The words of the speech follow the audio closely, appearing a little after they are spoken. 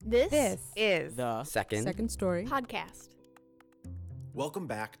This is The Second Story podcast. Welcome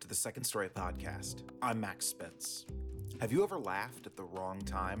back to the Second Story podcast. I'm Max Spitz. Have you ever laughed at the wrong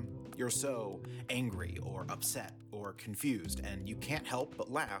time? You're so angry or upset or confused, and you can't help but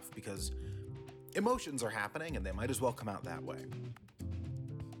laugh because emotions are happening and they might as well come out that way.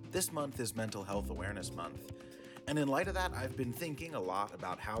 This month is Mental Health Awareness Month, and in light of that, I've been thinking a lot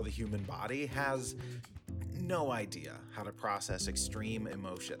about how the human body has no idea how to process extreme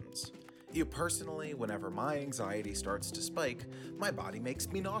emotions. Personally, whenever my anxiety starts to spike, my body makes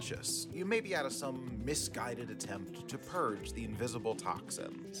me nauseous. Maybe out of some misguided attempt to purge the invisible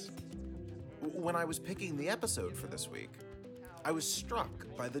toxins. When I was picking the episode for this week, I was struck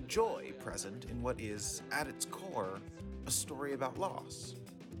by the joy present in what is, at its core, a story about loss.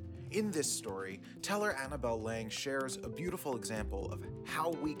 In this story, teller Annabelle Lang shares a beautiful example of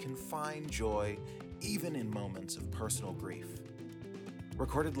how we can find joy even in moments of personal grief.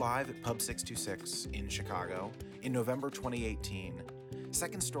 Recorded live at Pub 626 in Chicago in November 2018,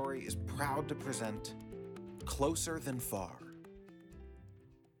 Second Story is proud to present Closer Than Far.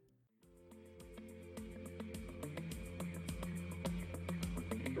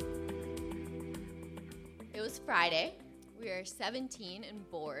 It was Friday. We were 17 and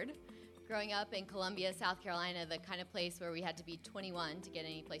bored. Growing up in Columbia, South Carolina, the kind of place where we had to be 21 to get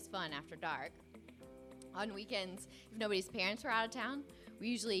any place fun after dark. On weekends, if nobody's parents were out of town, we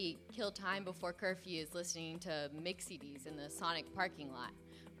usually killed time before curfews listening to mix CDs in the Sonic parking lot,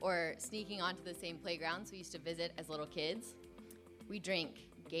 or sneaking onto the same playgrounds we used to visit as little kids. We drank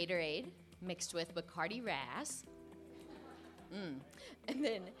Gatorade mixed with Bacardi Ras, and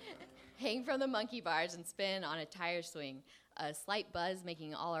then hang from the monkey bars and spin on a tire swing, a slight buzz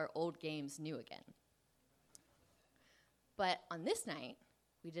making all our old games new again. But on this night,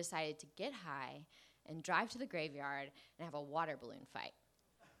 we decided to get high and drive to the graveyard and have a water balloon fight.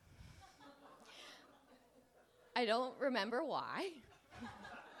 I don't remember why.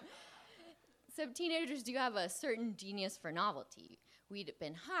 Some teenagers do have a certain genius for novelty. We'd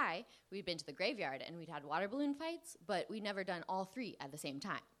been high, we'd been to the graveyard, and we'd had water balloon fights, but we'd never done all three at the same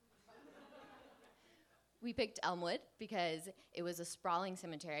time. We picked Elmwood because it was a sprawling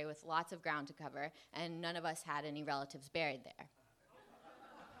cemetery with lots of ground to cover, and none of us had any relatives buried there.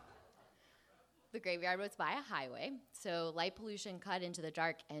 The graveyard was by a highway, so light pollution cut into the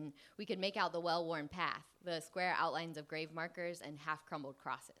dark, and we could make out the well-worn path, the square outlines of grave markers and half-crumbled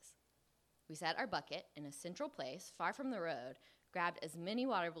crosses. We set our bucket in a central place, far from the road, grabbed as many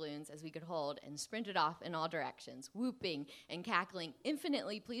water balloons as we could hold, and sprinted off in all directions, whooping and cackling,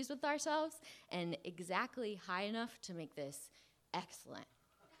 infinitely pleased with ourselves, and exactly high enough to make this excellent.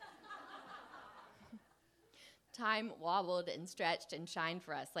 Time wobbled and stretched and shined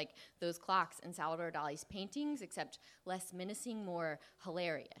for us, like those clocks in Salvador Dali's paintings, except less menacing, more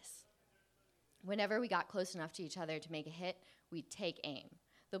hilarious. Whenever we got close enough to each other to make a hit, we'd take aim.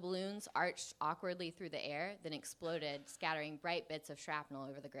 The balloons arched awkwardly through the air, then exploded, scattering bright bits of shrapnel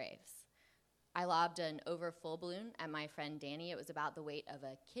over the graves. I lobbed an over-full balloon at my friend Danny. It was about the weight of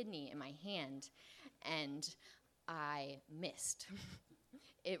a kidney in my hand, and I missed.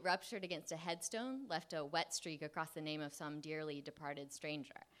 It ruptured against a headstone, left a wet streak across the name of some dearly departed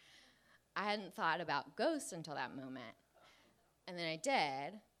stranger. I hadn't thought about ghosts until that moment. And then I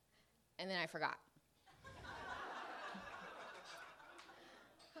did, and then I forgot.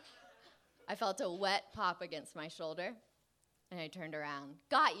 I felt a wet pop against my shoulder, and I turned around.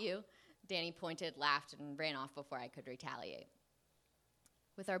 "Got you!" Danny pointed, laughed, and ran off before I could retaliate.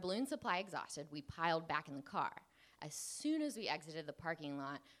 With our balloon supply exhausted, we piled back in the car. As soon as we exited the parking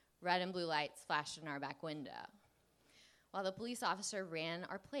lot, red and blue lights flashed in our back window. While the police officer ran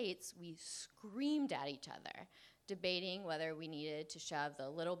our plates, we screamed at each other, debating whether we needed to shove the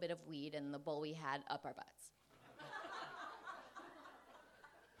little bit of weed in the bowl we had up our butts.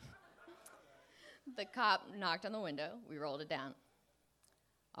 The cop knocked on the window. We rolled it down.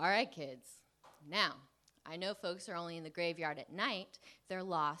 "All right, kids. Now, I know folks are only in the graveyard at night if they're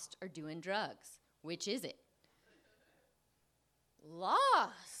lost or doing drugs. Which is it?"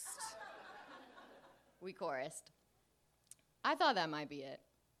 "Lost," we chorused. "I thought that might be it.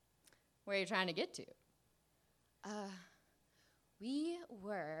 Where are you trying to get to?" We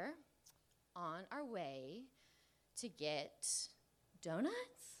were on our way to get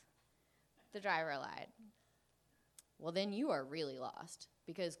donuts," the driver lied. "Well, then you are really lost,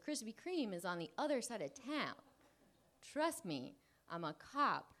 because Krispy Kreme is on the other side of town. Trust me, I'm a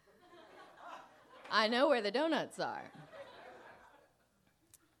cop. I know where the donuts are."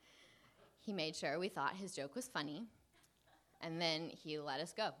 He made sure we thought his joke was funny, and then he let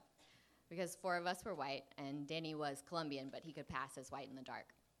us go. because 4 of us were white, and Danny was Colombian, but he could pass as white in the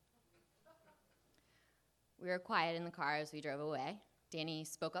dark. We were quiet in the car as we drove away. Danny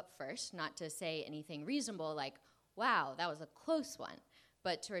spoke up first, not to say anything reasonable like, wow, that was a close one,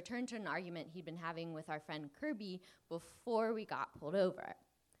 but to return to an argument he'd been having with our friend Kirby before we got pulled over.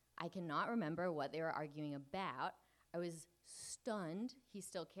 I cannot remember what they were arguing about. I was stunned he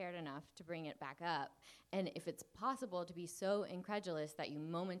still cared enough to bring it back up. And if it's possible to be so incredulous that you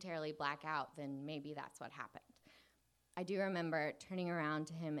momentarily black out, then maybe that's what happened. I do remember turning around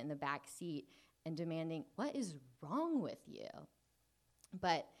to him in the back seat and demanding, "What is wrong with you?"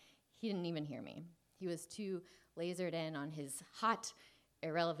 But he didn't even hear me. He was too lasered in on his hot,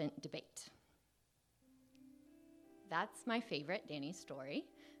 irrelevant debate. That's my favorite Danny story,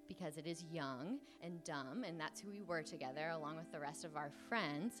 because it is young and dumb, and that's who we were together, along with the rest of our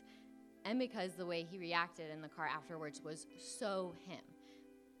friends, and because the way he reacted in the car afterwards was so him.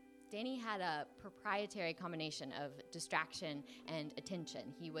 Danny had a proprietary combination of distraction and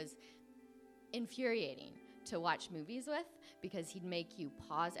attention. He was infuriating to watch movies with because he'd make you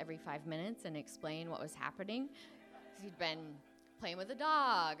pause every 5 minutes and explain what was happening. He'd been playing with a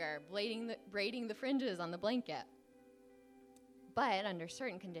dog or braiding the fringes on the blanket. But under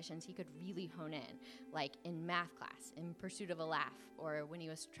certain conditions, he could really hone in, like in math class, in pursuit of a laugh, or when he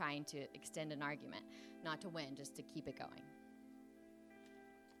was trying to extend an argument, not to win, just to keep it going.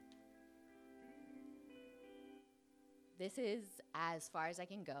 This is as far as I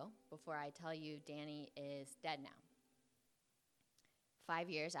can go before I tell you Danny is dead now. 5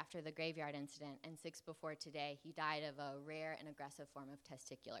 years after the graveyard incident and 6 before today, he died of a rare and aggressive form of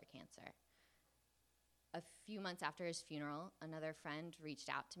testicular cancer. A few months after his funeral, another friend reached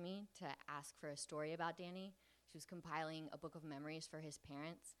out to me to ask for a story about Danny. She was compiling a book of memories for his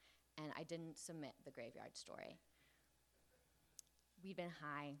parents, and I didn't submit the graveyard story. We'd been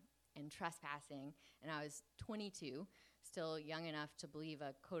high and trespassing, and I was 22, still young enough to believe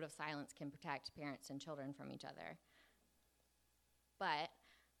a code of silence can protect parents and children from each other. But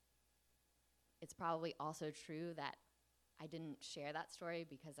it's probably also true that I didn't share that story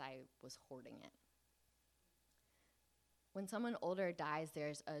because I was hoarding it. When someone older dies,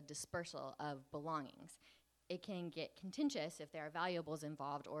 there's a dispersal of belongings. It can get contentious if there are valuables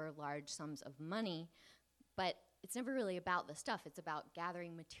involved or large sums of money, but it's never really about the stuff. It's about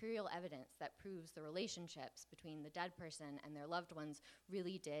gathering material evidence that proves the relationships between the dead person and their loved ones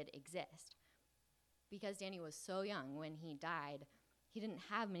really did exist. Because Danny was so young when he died, he didn't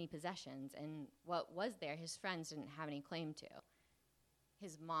have many possessions, and what was there, his friends didn't have any claim to.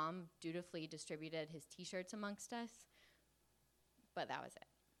 His mom dutifully distributed his t-shirts amongst us, but that was it.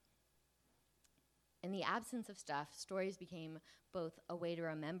 In the absence of stuff, stories became both a way to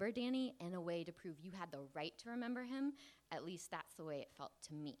remember Danny and a way to prove you had the right to remember him. At least that's the way it felt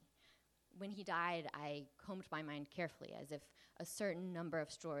to me. When he died, I combed my mind carefully, as if a certain number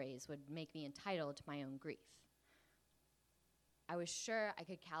of stories would make me entitled to my own grief. I was sure I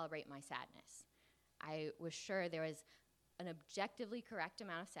could calibrate my sadness. I was sure there was an objectively correct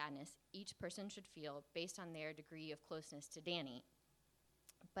amount of sadness each person should feel based on their degree of closeness to Danny.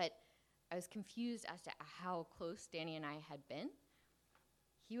 But I was confused as to how close Danny and I had been.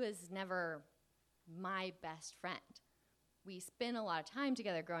 He was never my best friend. We spent a lot of time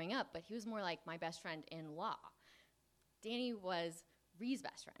together growing up, but he was more like my best friend in law. Danny was Ree's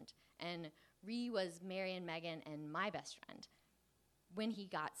best friend, and Ree was Mary and Megan and my best friend. When he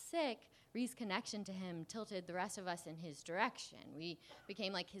got sick, Ree's connection to him tilted the rest of us in his direction. We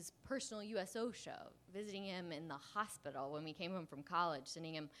became like his personal USO show, visiting him in the hospital when we came home from college,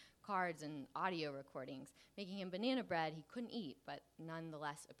 sending him cards and audio recordings, making him banana bread he couldn't eat but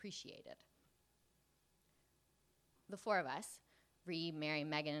nonetheless appreciated. The four of us, Ree, Mary,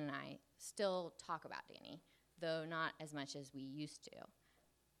 Megan, and I, still talk about Danny, though not as much as we used to.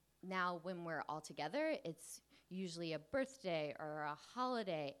 Now, when we're all together, it's usually a birthday or a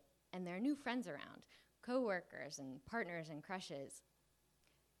holiday, and there are new friends around, coworkers and partners and crushes.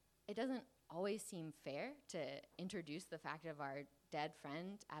 It doesn't always seem fair to introduce the fact of our dead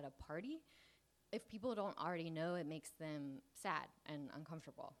friend at a party. If people don't already know, it makes them sad and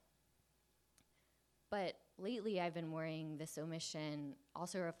uncomfortable. But lately, I've been worrying this omission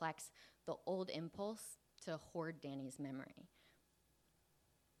also reflects the old impulse to hoard Danny's memory.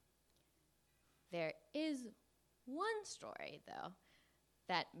 There is one story, though,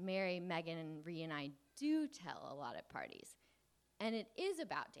 that Mary, Megan, and Ree and I do tell a lot at parties. And it is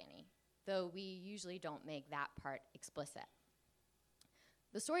about Danny, though we usually don't make that part explicit.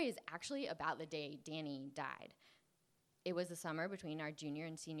 The story is actually about the day Danny died. It was the summer between our junior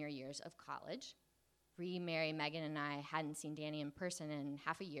and senior years of college. Ree, Mary, Megan, and I hadn't seen Danny in person in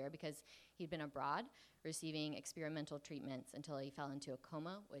half a year because he'd been abroad receiving experimental treatments until he fell into a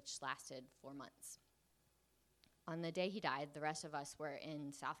coma, which lasted 4 months. On the day he died, the rest of us were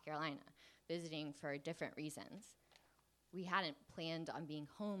in South Carolina, visiting for different reasons. We hadn't planned on being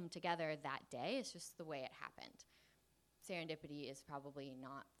home together that day. It's just the way it happened. Serendipity is probably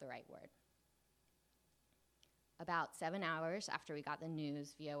not the right word. About 7 hours after we got the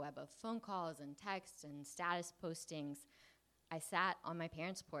news via web of phone calls and texts and status postings, I sat on my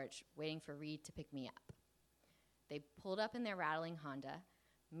parents' porch waiting for Reed to pick me up. They pulled up in their rattling Honda.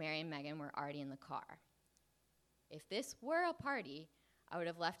 Mary and Megan were already in the car. If this were a party, I would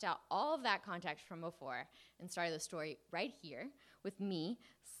have left out all of that context from before and started the story right here with me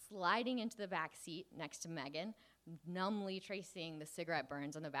sliding into the back seat next to Megan, numbly tracing the cigarette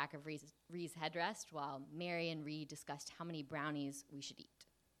burns on the back of Ree's headrest while Mary and Ree discussed how many brownies we should eat.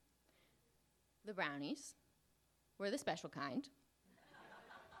 The brownies were the special kind.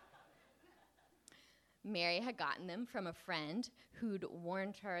 Mary had gotten them from a friend who'd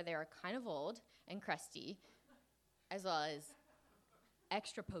warned her they were kind of old and crusty, as well as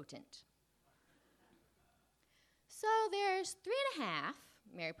extra potent. So there's 3.5,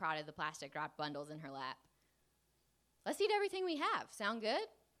 Mary prodded the plastic wrapped bundles in her lap. Let's eat everything we have. Sound good?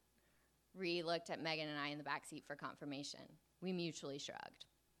 Ree looked at Megan and I in the back seat for confirmation. We mutually shrugged.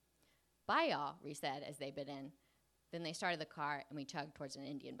 Bye, y'all, Ree said as they bit in. Then they started the car and we chugged towards an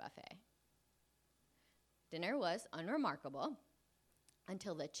Indian buffet. Dinner was unremarkable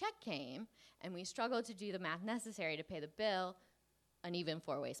until the check came and we struggled to do the math necessary to pay the bill, an even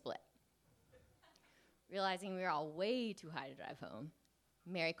 4-way split. Realizing we were all way too high to drive home,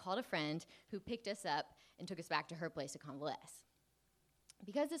 Mary called a friend who picked us up and took us back to her place to convalesce.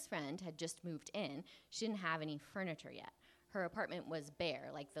 Because this friend had just moved in, she didn't have any furniture yet. Her apartment was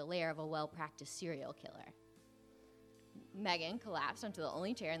bare, like the lair of a well-practiced serial killer. Megan collapsed onto the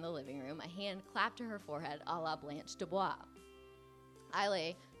only chair in the living room, a hand clapped to her forehead a la Blanche Dubois. I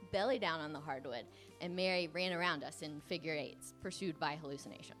lay belly down on the hardwood, and Mary ran around us in figure eights, pursued by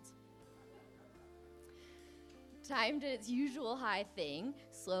hallucinations. Time did its usual high thing,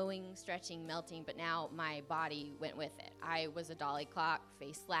 slowing, stretching, melting, but now my body went with it. I was a dolly clock,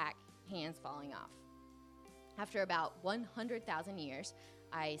 face slack, hands falling off. After about 100,000 years,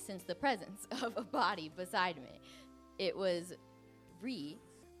 I sensed the presence of a body beside me. It was Ree,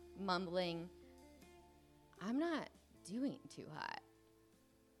 mumbling, "I'm not doing too hot."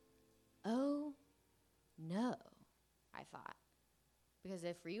 Oh, no, I thought. Because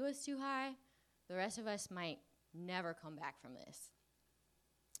if Ree was too high, the rest of us might never come back from this.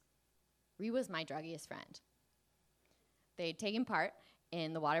 Ree was my druggiest friend. They'd taken part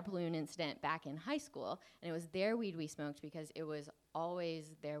in the water balloon incident back in high school, and it was their weed we smoked because it was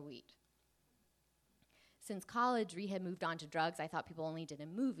always their weed. Since college, Ree had moved on to drugs I thought people only did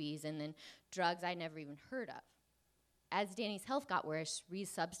in movies, and then drugs I'd never even heard of. As Danny's health got worse,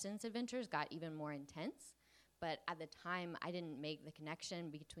 Ree's substance adventures got even more intense, but at the time, I didn't make the connection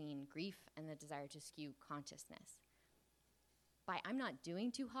between grief and the desire to skew consciousness. By "I'm not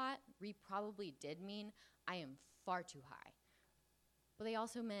doing too hot," Ree probably did mean I am far too high. But they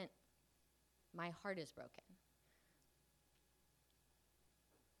also meant my heart is broken.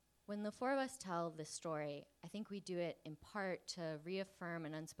 When the four of us tell this story, I think we do it in part to reaffirm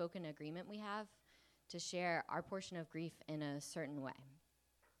an unspoken agreement we have to share our portion of grief in a certain way.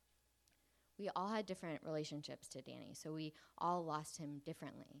 We all had different relationships to Danny, so we all lost him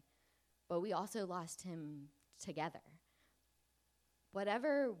differently. But we also lost him together.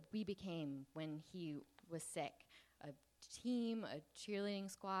 Whatever we became when he was sick, a team, a cheerleading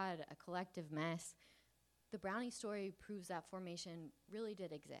squad, a collective mess, the Brownie story proves that formation really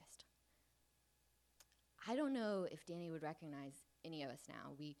did exist. I don't know if Danny would recognize any of us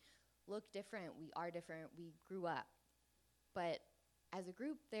now. We look different, we are different, we grew up. But as a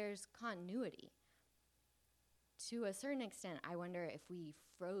group, there's continuity. To a certain extent, I wonder if we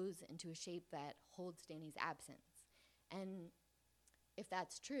froze into a shape that holds Danny's absence. And if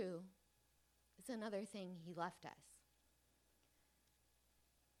that's true, it's another thing he left us.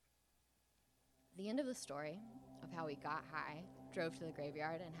 The end of the story of how we got high, drove to the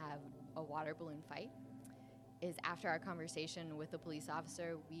graveyard, and had a water balloon fight is after our conversation with the police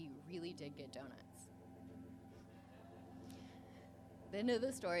officer, we really did get donuts. The end of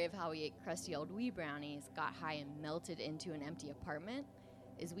the story of how we ate crusty old wee brownies, got high, and melted into an empty apartment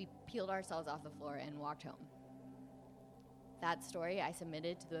is we peeled ourselves off the floor and walked home. That story I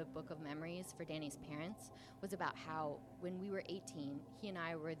submitted to the Book of Memories for Danny's parents was about how when we were 18, he and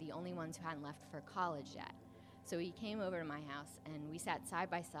I were the only ones who hadn't left for college yet. So he came over to my house and we sat side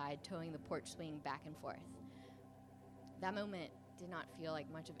by side, towing the porch swing back and forth. That moment did not feel like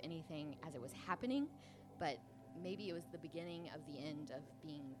much of anything as it was happening, but maybe it was the beginning of the end of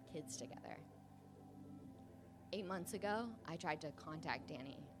being kids together. 8 months ago, I tried to contact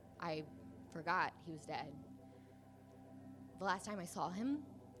Danny. I forgot he was dead. The last time I saw him,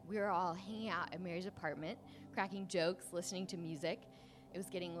 we were all hanging out at Mary's apartment, cracking jokes, listening to music. It was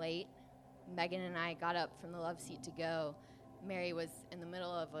getting late. Megan and I got up from the love seat to go. Mary was in the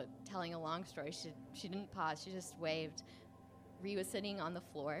middle of telling a long story. She didn't pause, she just waved. Ree was sitting on the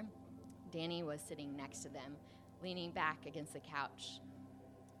floor. Danny was sitting next to them, leaning back against the couch.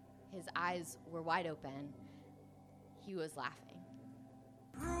 His eyes were wide open. He was laughing.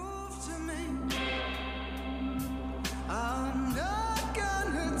 Prove to me I'm not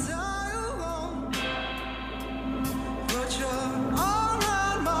gonna die alone. Put your arm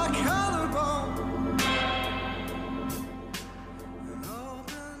around my collarbone and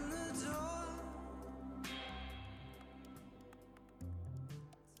open the door.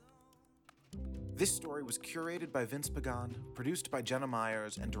 This story was curated by Vince Pagan, produced by Jenna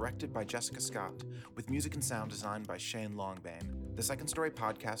Myers, and directed by Jessica Scott, with music and sound designed by Shane Longbane. The Second Story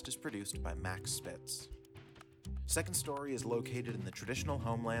podcast is produced by Max Spitz. Second Story is located in the traditional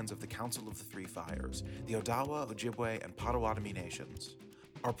homelands of the Council of the Three Fires, the Odawa, Ojibwe, and Potawatomi nations.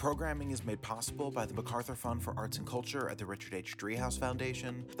 Our programming is made possible by the MacArthur Fund for Arts and Culture at the Richard H. Driehaus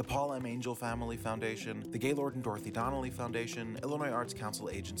Foundation, the Paul M. Angel Family Foundation, the Gaylord and Dorothy Donnelly Foundation, Illinois Arts Council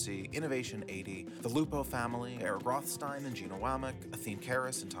Agency, Innovation 80, the Lupo family, Eric Rothstein and Gina Womack, Athene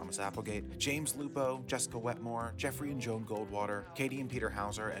Karras and Thomas Applegate, James Lupo, Jessica Wetmore, Jeffrey and Joan Goldwater, Katie and Peter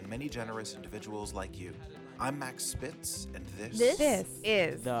Hauser, and many generous individuals like you. I'm Max Spitz, and this This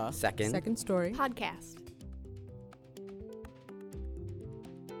is The Second Story Podcast.